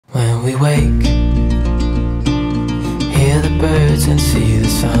we wake, hear the birds and see the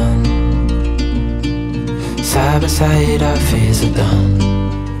sun. Side by side our fears are done.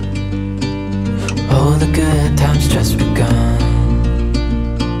 Oh, the good times just begun.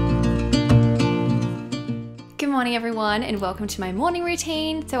 Good morning everyone and welcome to my morning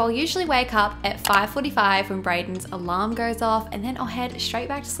routine. So I'll usually wake up at 5:45 when Braden's alarm goes off, and then I'll head straight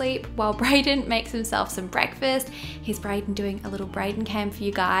back to sleep while Braden makes himself some breakfast. Here's Braden doing a little Braden cam for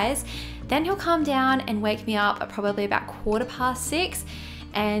you guys. Then he'll come down and wake me up at probably about 6:15.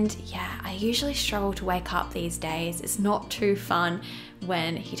 And yeah, I usually struggle to wake up these days. It's not too fun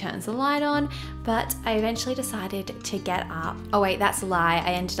when he turns the light on, but I eventually decided to get up. Oh wait, that's a lie.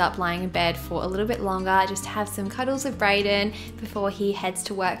 I ended up lying in bed for a little bit longer just to have some cuddles with Braden before he heads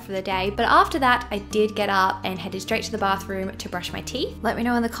to work for the day. But after that, I did get up and headed straight to the bathroom to brush my teeth. Let me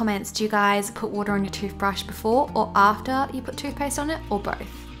know in the comments, do you guys put water on your toothbrush before or after you put toothpaste on it, or both?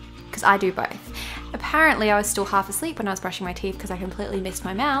 Because I do both. Apparently I was still half asleep when I was brushing my teeth because I completely missed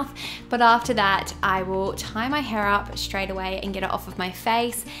my mouth, but after that I will tie my hair up straight away and get it off of my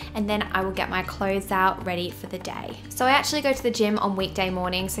face, and then I will get my clothes out ready for the day. So I actually go to the gym on weekday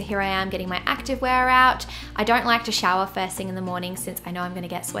mornings, so here I am getting my active wear out. I don't like to shower first thing in the morning since I know I'm going to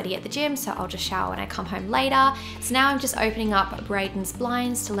get sweaty at the gym, so I'll just shower when I come home later. So now I'm just opening up Braden's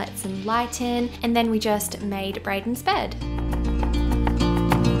blinds to let some light in, and then we just made Braden's bed.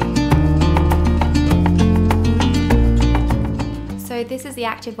 So this is the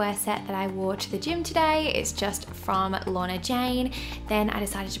activewear set that I wore to the gym today. It's just from Lorna Jane. Then I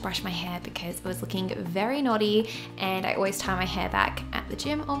decided to brush my hair because it was looking very naughty, and I always tie my hair back at the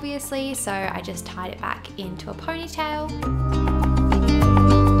gym obviously, so I just tied it back into a ponytail.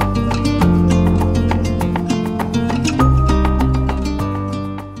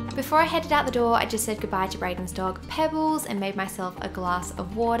 Before I headed out the door, I just said goodbye to Braden's dog, Pebbles, and made myself a glass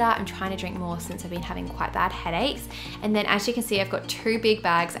of water. I'm trying to drink more since I've been having quite bad headaches. And then as you can see, I've got 2 big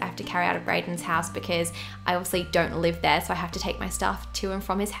bags I have to carry out of Braden's house because I obviously don't live there, so I have to take my stuff to and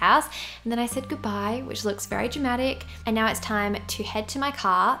from his house. And then I said goodbye, which looks very dramatic. And now it's time to head to my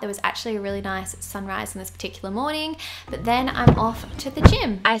car. There was actually a really nice sunrise on this particular morning, but then I'm off to the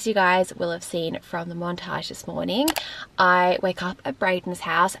gym. As you guys will have seen from the montage this morning, I wake up at Braden's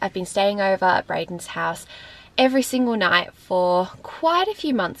house. I've been staying over at Braden's house every single night for quite a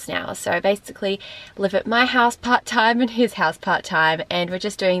few months now. So I basically live at my house part-time and his house part-time, and we're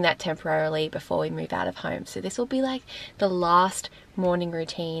just doing that temporarily before we move out of home. So this will be like the last morning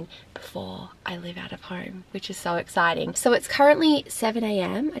routine before I live out of home, which is so exciting. So it's currently 7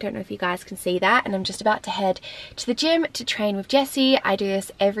 AM. I don't know if you guys can see that, and I'm just about to head to the gym to train with Jessie. I do this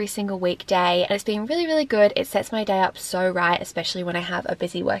every single weekday and it's been really, really good. It sets my day up so right, especially when I have a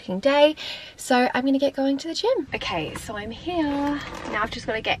busy working day. So I'm gonna get going to the gym. Okay, so I'm here. Now I've just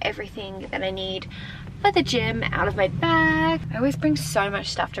got to get everything that I need for the gym out of my bag. I always bring so much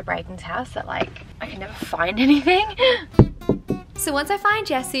stuff to Braden's house that like I can never find anything. So once I find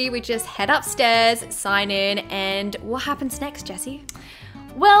Jessie, we just head upstairs, sign in, and what happens next, Jessie?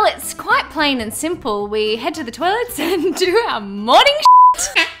 Well, it's quite plain and simple. We head to the toilets and do our morning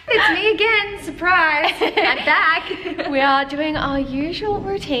shit. It's me again, surprise, I'm back. We are doing our usual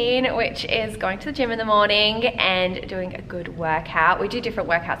routine, which is going to the gym in the morning and doing a good workout. We do different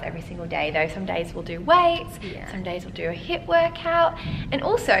workouts every single day though. Some days we'll do weights, some days we'll do a HIIT workout, and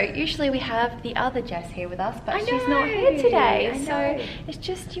also usually we have the other Jess here with us, but she's not here today. So it's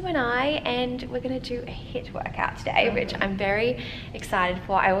just you and I, and we're gonna do a HIIT workout today, which I'm very excited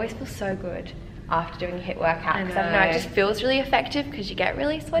for. I always feel so good after doing a HIIT workout because I don't know, it just feels really effective because you get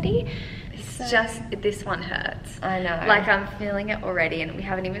really sweaty. It's just, this one hurts. I know. Like I'm feeling it already and we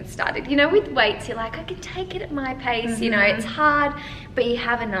haven't even started. You know, with weights, you're like, I can take it at my pace, you know, it's hard, but you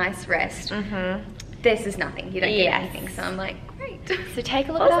have a nice rest. This is nothing, you don't get anything, so I'm like, great. So take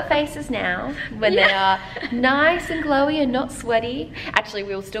a look at our faces now when they are nice and glowy and not sweaty. Actually,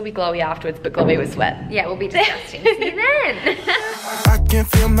 we'll still be glowy afterwards, but glowy with sweat. Yeah, we'll be disgusting. See you then. I can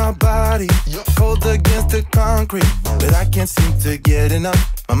feel my body cold against the concrete, but I can't seem to get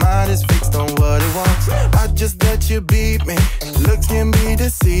enough. My mind is fixed on what it wants. I just let you beat me. Looks can be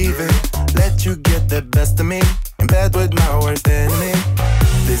deceiving. Let you get the best of me. In bed with my worst enemy.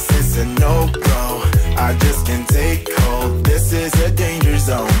 This is a no-go. I just can't take hold. This is a danger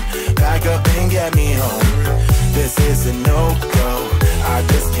zone. Back up and get me home. This is a no-go. I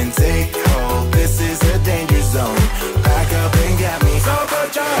just can't take hold. This is a danger zone. Back up and get me. So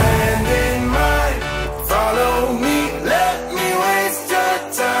put your hand in mine. Follow me. Let me waste your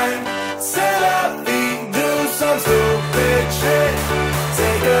time. Set up, do some stupid shit.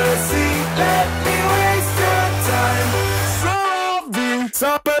 Take a seat. Let me waste your time. So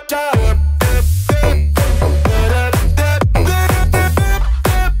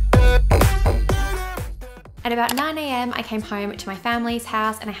At about 9 AM, I came home to my family's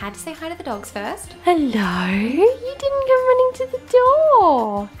house and I had to say hi to the dogs first. Hello? You didn't come running to the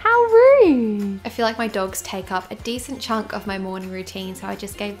door. How rude. I feel like my dogs take up a decent chunk of my morning routine, so I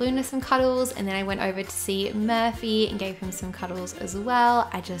just gave Luna some cuddles and then I went over to see Murphy and gave him some cuddles as well.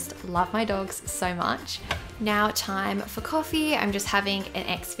 I just love my dogs so much. Now time for coffee. I'm just having an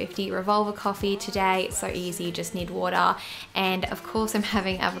X50 Revolver coffee today. It's so easy, just need water. And of course I'm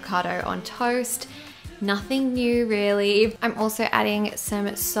having avocado on toast. Nothing new really. I'm also adding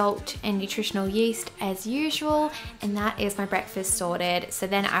some salt and nutritional yeast as usual, and that is my breakfast sorted. So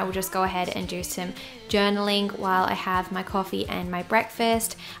then I will just go ahead and do some journaling while I have my coffee and my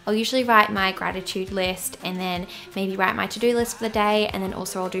breakfast. I'll usually write my gratitude list and then maybe write my to-do list for the day, and then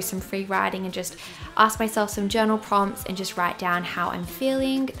also I'll do some free writing and just ask myself some journal prompts and just write down how I'm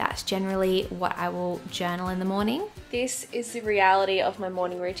feeling. That's generally what I will journal in the morning. This is the reality of my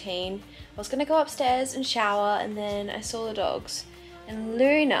morning routine. I was gonna go upstairs and shower, and then I saw the dogs, and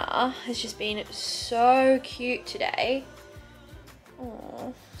Luna has just been so cute today.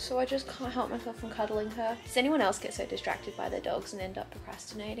 Aww. So I just can't help myself from cuddling her. Does anyone else get so distracted by their dogs and end up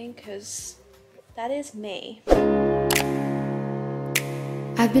procrastinating? Because that is me.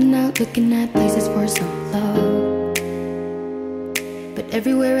 I've been out looking at places for so long, but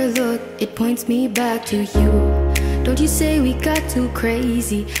everywhere I look, it points me back to you. Don't you say we got too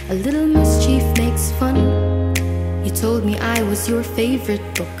crazy? A little mischief makes fun. You told me I was your favorite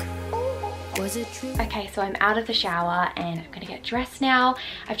book. Was it true? Okay, so I'm out of the shower and I'm gonna get dressed now.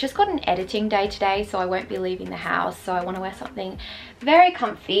 I've just got an editing day today, so I won't be leaving the house, so I want to wear something very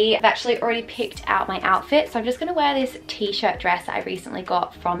comfy. I've actually already picked out my outfit, so I'm just gonna wear this t-shirt dress that I recently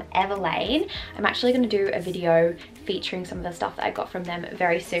got from Everlane. I'm actually gonna do a video featuring some of the stuff that I got from them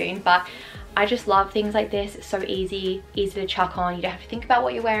very soon, but I just love things like this. It's so easy to chuck on. You don't have to think about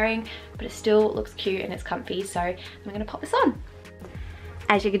what you're wearing, but it still looks cute and it's comfy, so I'm gonna pop this on.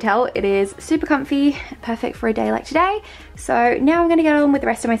 As you can tell, it is super comfy, perfect for a day like today. So now I'm gonna get on with the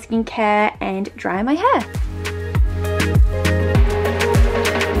rest of my skincare and dry my hair.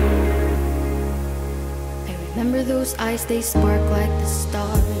 I remember those eyes, they spark like the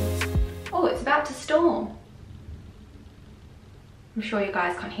stars. Oh, it's about to storm. I'm sure you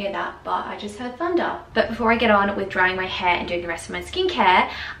guys can't hear that, but I just heard thunder. But before I get on with drying my hair and doing the rest of my skincare,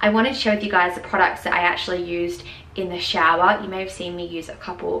 I wanted to share with you guys the products that I actually used in the shower. You may have seen me use a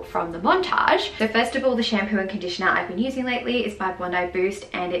couple from the montage. So first of all, the shampoo and conditioner I've been using lately is by Bondi Boost,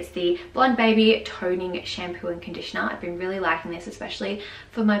 and it's the Blonde Baby Toning Shampoo and Conditioner. I've been really liking this, especially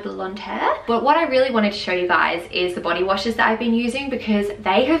for my blonde hair. But what I really wanted to show you guys is the body washes that I've been using, because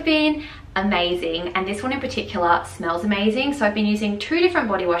they have been amazing, and this one in particular smells amazing. So I've been using two different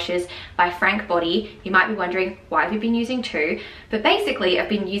body washes by Frank Body. You might be wondering, why have you been using two? But basically I've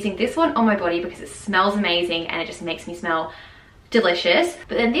been using this one on my body because it smells amazing and it just makes me smell delicious.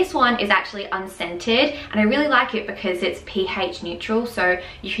 But then this one is actually unscented, and I really like it because it's pH neutral, so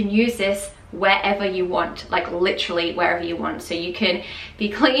you can use this wherever you want, like literally wherever you want. So you can be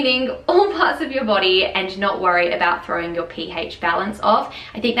cleaning all parts of your body and not worry about throwing your pH balance off.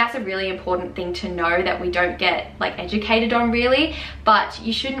 I think that's a really important thing to know that we don't get like educated on really, but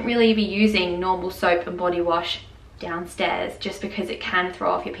you shouldn't really be using normal soap and body wash downstairs just because it can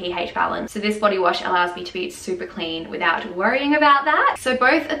throw off your pH balance. So this body wash allows me to be super clean without worrying about that. So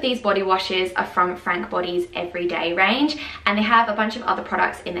both of these body washes are from Frank Body's Everyday range, and they have a bunch of other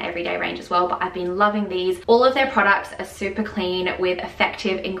products in the Everyday range as well, but I've been loving these. All of their products are super clean with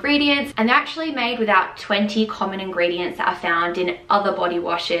effective ingredients, and they're actually made without 20 common ingredients that are found in other body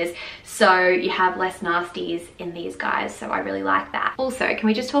washes, so you have less nasties in these guys, so I really like that. Also, can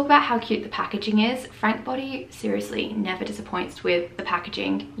we just talk about how cute the packaging is? Frank Body seriously never disappoints with the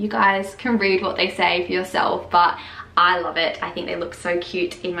packaging. You guys can read what they say for yourself, but I love it. I think they look so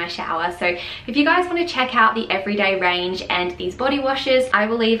cute in my shower. So if you guys want to check out the Everyday range and these body washes, I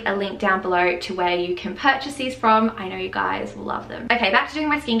will leave a link down below to where you can purchase these from. I know you guys will love them. Okay, back to doing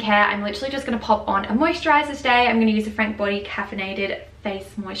my skincare. I'm literally just going to pop on a moisturizer today. I'm going to use the Frank Body Caffeinated Face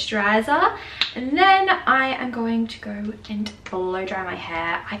Moisturizer, and then I am going to go and blow dry my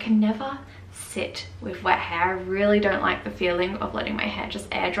hair. I can never sit with wet hair. I really don't like the feeling of letting my hair just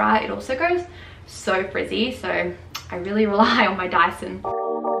air dry. It also goes so frizzy, so I really rely on my Dyson.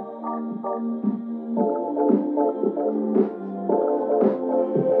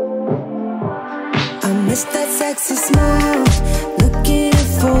 I miss that sexy smile, looking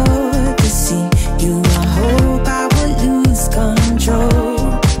forward to see you. I hope I will lose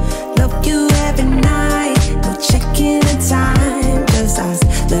control. Love you every night, no checking the time, just us.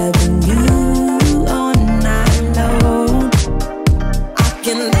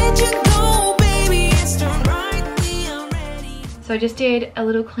 just did a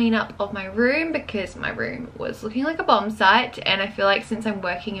little cleanup of my room because my room was looking like a bomb site, and I feel like since I'm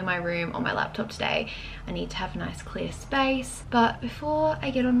working in my room on my laptop today, I need to have a nice clear space. But before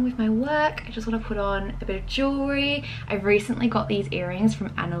I get on with my work, I just want to put on a bit of jewelry. I recently got these earrings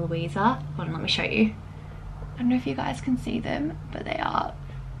from Ana Luisa. Hold on, let me show you. I don't know if you guys can see them, but they are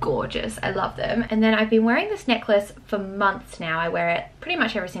gorgeous. I love them. And then I've been wearing this necklace for months now. I wear it pretty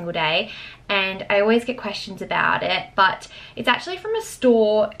much every single day, and I always get questions about it, but it's actually from a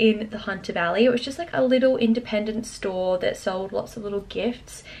store in the Hunter Valley. It was just like a little independent store that sold lots of little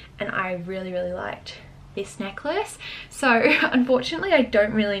gifts, and I really liked this necklace. So unfortunately I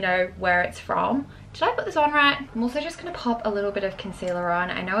don't really know where it's from. Did I put this on right? I'm also just gonna pop a little bit of concealer on.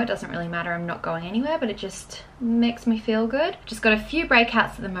 I know it doesn't really matter, I'm not going anywhere, but it just makes me feel good. Just got a few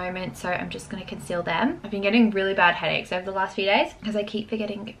breakouts at the moment, so I'm just gonna conceal them. I've been getting really bad headaches over the last few days because I keep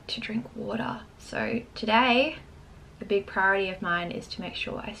forgetting to drink water. So today, a big priority of mine is to make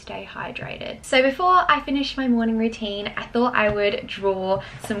sure I stay hydrated. So before I finish my morning routine, I thought I would draw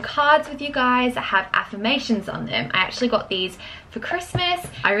some cards with you guys that have affirmations on them. I actually got these for Christmas.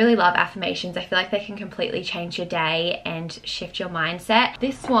 I really love affirmations. I feel like they can completely change your day and shift your mindset.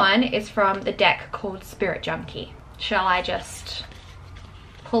 This one is from the deck called Spirit Junkie. Shall I just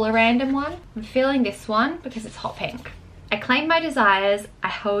pull a random one? I'm feeling this one because it's hot pink. I claim my desires, I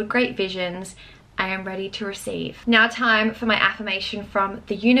hold great visions, I am ready to receive. Now time for my affirmation from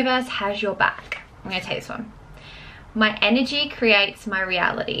the universe has your back. I'm gonna take this one. My energy creates my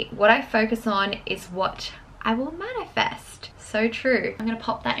reality. What I focus on is what I will manifest. So true. I'm gonna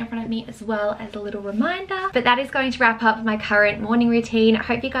pop that in front of me as well as a little reminder. But that is going to wrap up my current morning routine. I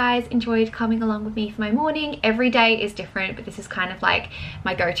hope you guys enjoyed coming along with me for my morning. Every day is different, but this is kind of like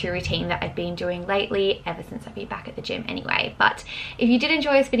my go-to routine that I've been doing lately ever since I've been back at the gym anyway. But if you did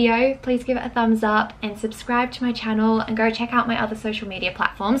enjoy this video, please give it a thumbs up and subscribe to my channel and go check out my other social media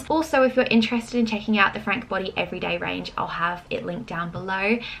platforms. Also, if you're interested in checking out the Frank Body Everyday range, I'll have it linked down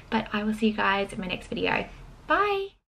below. But I will see you guys in my next video. Bye!